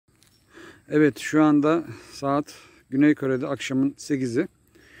Evet, şu anda saat Güney Kore'de akşamın 8'i.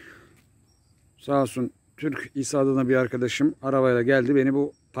 Sağ olsun Türk İsa adına bir arkadaşım arabayla geldi. Beni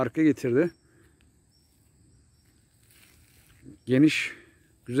bu parka getirdi. Geniş,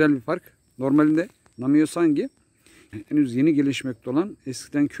 güzel bir park. Normalde Namyosangi henüz yeni gelişmekte olan,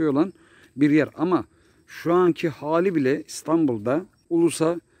 eskiden köy olan bir yer. Ama şu anki hali bile İstanbul'da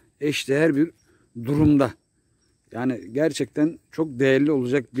ulusa eşdeğer bir durumda. Yani gerçekten çok değerli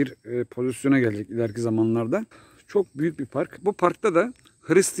olacak bir pozisyona gelecek ileriki zamanlarda. Çok büyük bir park. Bu parkta da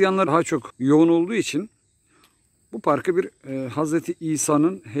Hristiyanlar daha çok yoğun olduğu için bu parka bir Hazreti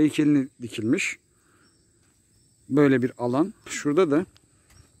İsa'nın heykelini dikilmiş. Böyle bir alan. Şurada da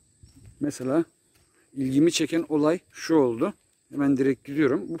mesela ilgimi çeken olay şu oldu. Hemen direkt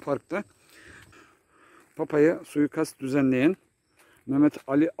gidiyorum. Bu parkta Papaya suikast düzenleyen Mehmet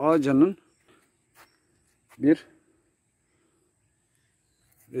Ali Ağca'nın bir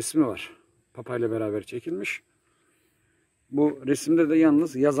resmi var. Papa ile beraber çekilmiş. Bu resimde de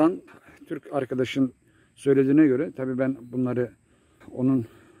yalnız yazan Türk arkadaşın söylediğine göre, tabii ben bunları onun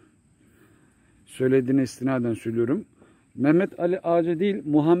söylediğine istinaden söylüyorum. Mehmet Ali Ağca değil,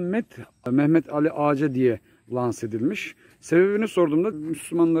 Muhammet Mehmet Ali Ağca diye lanse edilmiş. Sebebini sorduğumda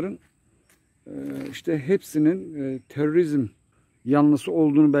Müslümanların işte hepsinin terörizm yanlısı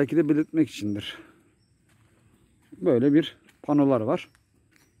olduğunu belki de belirtmek içindir. Böyle bir panolar var.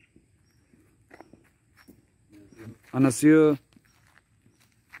 Anasıyor.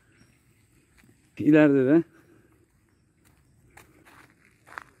 İleride de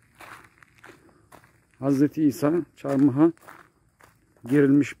Hazreti İsa çarmıha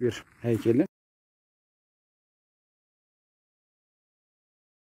gerilmiş bir heykeli.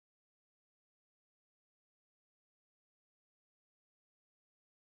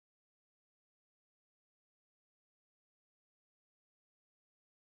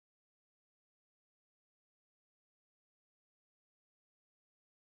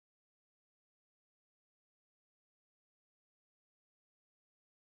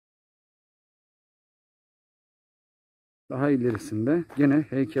 Daha ilerisinde gene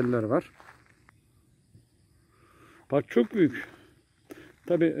heykeller var. Park çok büyük.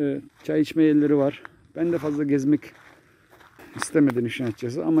 Tabii çay içme yerleri var. Ben de fazla gezmek istemedim işin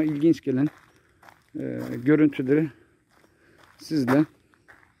açıkçası ama ilginç gelen görüntüleri sizle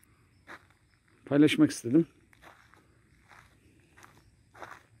paylaşmak istedim.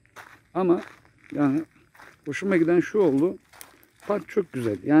 Ama yani hoşuma giden şu oldu. Park çok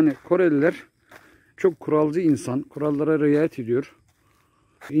güzel. Yani Koreliler çok kuralcı insan. Kurallara riayet ediyor.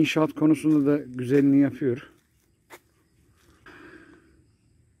 İnşaat konusunda da güzelliğini yapıyor.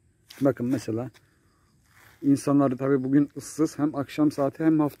 Bakın mesela insanlar tabi bugün ıssız, hem akşam saati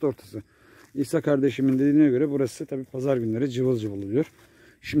hem hafta ortası. İsa kardeşimin dediğine göre burası tabi pazar günleri cıvıl cıvıl oluyor.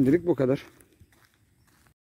 Şimdilik bu kadar.